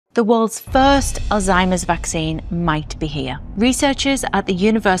The world's first Alzheimer's vaccine might be here. Researchers at the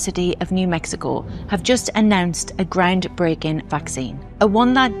University of New Mexico have just announced a groundbreaking vaccine. A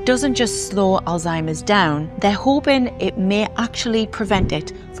one that doesn't just slow Alzheimer's down, they're hoping it may actually prevent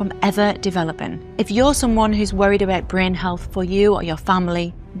it from ever developing. If you're someone who's worried about brain health for you or your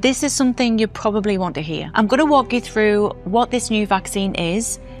family, this is something you probably want to hear. I'm going to walk you through what this new vaccine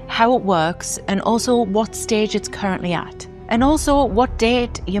is, how it works, and also what stage it's currently at. And also what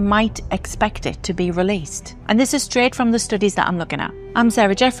date you might expect it to be released. And this is straight from the studies that I'm looking at. I'm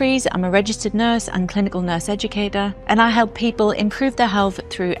Sarah Jeffries, I'm a registered nurse and clinical nurse educator, and I help people improve their health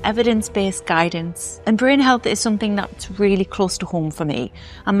through evidence-based guidance. And brain health is something that's really close to home for me.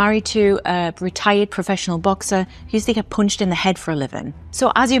 I'm married to a retired professional boxer who used to get punched in the head for a living.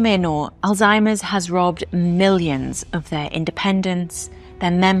 So as you may know, Alzheimer's has robbed millions of their independence,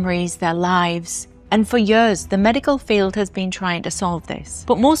 their memories, their lives. And for years, the medical field has been trying to solve this.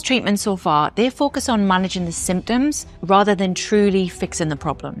 But most treatments so far, they focus on managing the symptoms rather than truly fixing the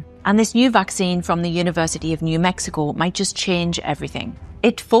problem. And this new vaccine from the University of New Mexico might just change everything.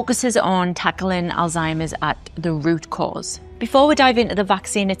 It focuses on tackling Alzheimer's at the root cause. Before we dive into the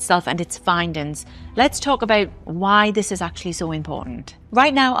vaccine itself and its findings, let's talk about why this is actually so important.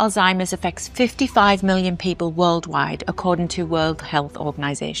 Right now, Alzheimer's affects 55 million people worldwide, according to World Health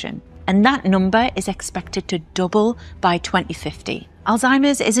Organization. And that number is expected to double by 2050.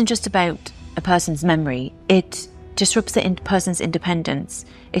 Alzheimer's isn't just about a person's memory. It disrupts the person's independence.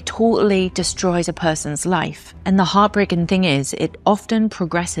 It totally destroys a person's life. And the heartbreaking thing is, it often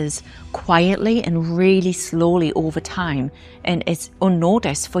progresses quietly and really slowly over time, and it's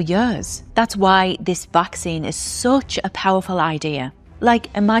unnoticed for years. That's why this vaccine is such a powerful idea.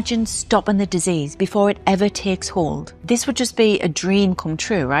 Like, imagine stopping the disease before it ever takes hold. This would just be a dream come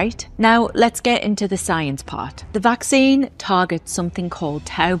true, right? Now, let's get into the science part. The vaccine targets something called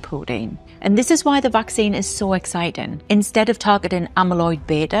tau protein. And this is why the vaccine is so exciting. Instead of targeting amyloid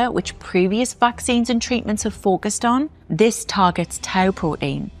beta, which previous vaccines and treatments have focused on, this targets tau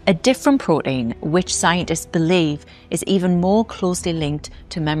protein, a different protein which scientists believe is even more closely linked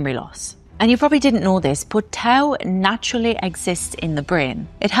to memory loss. And you probably didn't know this, but tau naturally exists in the brain.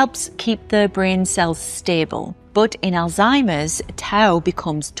 It helps keep the brain cells stable. But in Alzheimer's, tau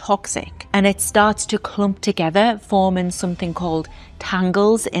becomes toxic and it starts to clump together, forming something called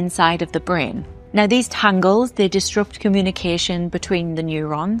tangles inside of the brain. Now these tangles, they disrupt communication between the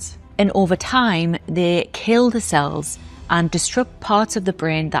neurons, and over time, they kill the cells and disrupt parts of the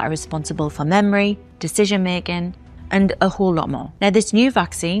brain that are responsible for memory, decision making, and a whole lot more. Now, this new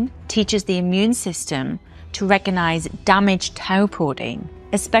vaccine teaches the immune system to recognize damaged tau protein,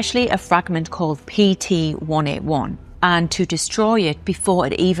 especially a fragment called PT181, and to destroy it before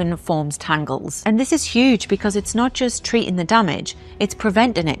it even forms tangles. And this is huge because it's not just treating the damage, it's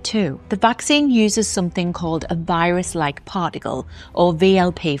preventing it too. The vaccine uses something called a virus-like particle, or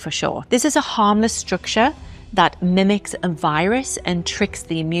VLP for short. This is a harmless structure that mimics a virus and tricks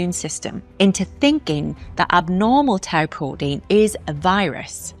the immune system into thinking that abnormal tau protein is a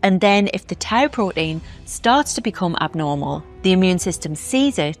virus. And then if the tau protein starts to become abnormal, the immune system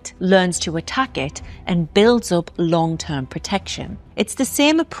sees it, learns to attack it, and builds up long-term protection. It's the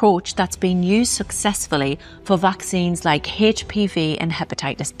same approach that's been used successfully for vaccines like HPV and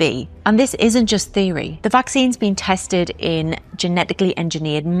hepatitis B. And this isn't just theory. The vaccine's been tested in genetically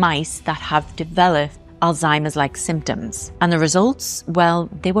engineered mice that have developed Alzheimer's-like symptoms. And the results, well,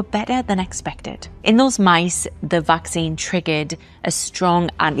 they were better than expected. In those mice, the vaccine triggered a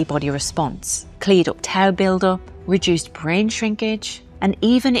strong antibody response, cleared up tau buildup, reduced brain shrinkage, and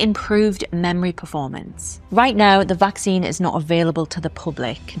even improved memory performance. Right now, the vaccine is not available to the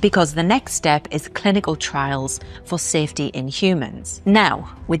public because the next step is clinical trials for safety in humans.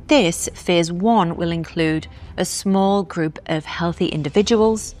 Now, with this, phase 1 will include a small group of healthy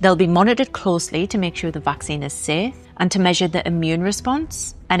individuals. They'll be monitored closely to make sure the vaccine is safe and to measure the immune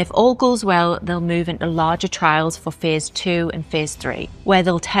response. And if all goes well, they'll move into larger trials for phase 2 and phase 3, where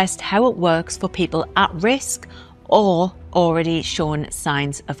they'll test how it works for people at risk or already shown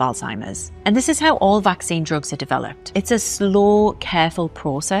signs of Alzheimer's. And this is how all vaccine drugs are developed. It's a slow, careful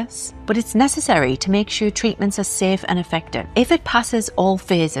process, but it's necessary to make sure treatments are safe and effective. If it passes all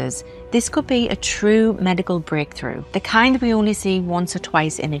phases, this could be a true medical breakthrough, the kind we only see once or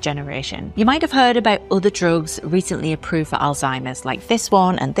twice in a generation. You might have heard about other drugs recently approved for Alzheimer's, like this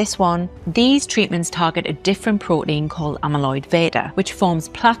one and this one. These treatments target a different protein called amyloid beta, which forms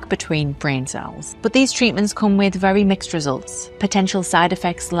plaque between brain cells. But these treatments come with very mixed results. Potential side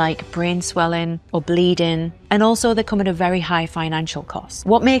effects like brain swelling or bleeding, and also they come at a very high financial cost.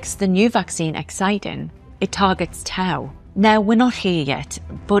 What makes the new vaccine exciting? It targets tau, Now, we're not here yet,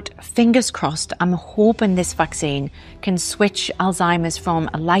 but fingers crossed, I'm hoping this vaccine can switch Alzheimer's from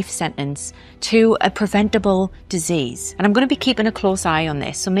a life sentence to a preventable disease. And I'm going to be keeping a close eye on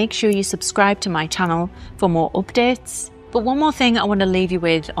this, so make sure you subscribe to my channel for more updates. But one more thing I want to leave you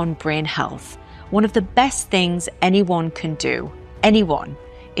with on brain health. One of the best things anyone can do,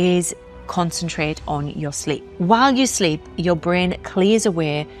 is concentrate on your sleep. While you sleep, your brain clears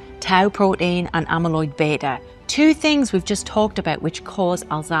away tau protein and amyloid beta, two things we've just talked about which cause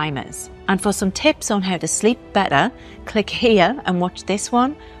Alzheimer's. And for some tips on how to sleep better, click here and watch this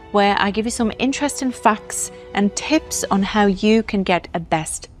one, where I give you some interesting facts and tips on how you can get a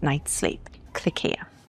best night's sleep. Click here.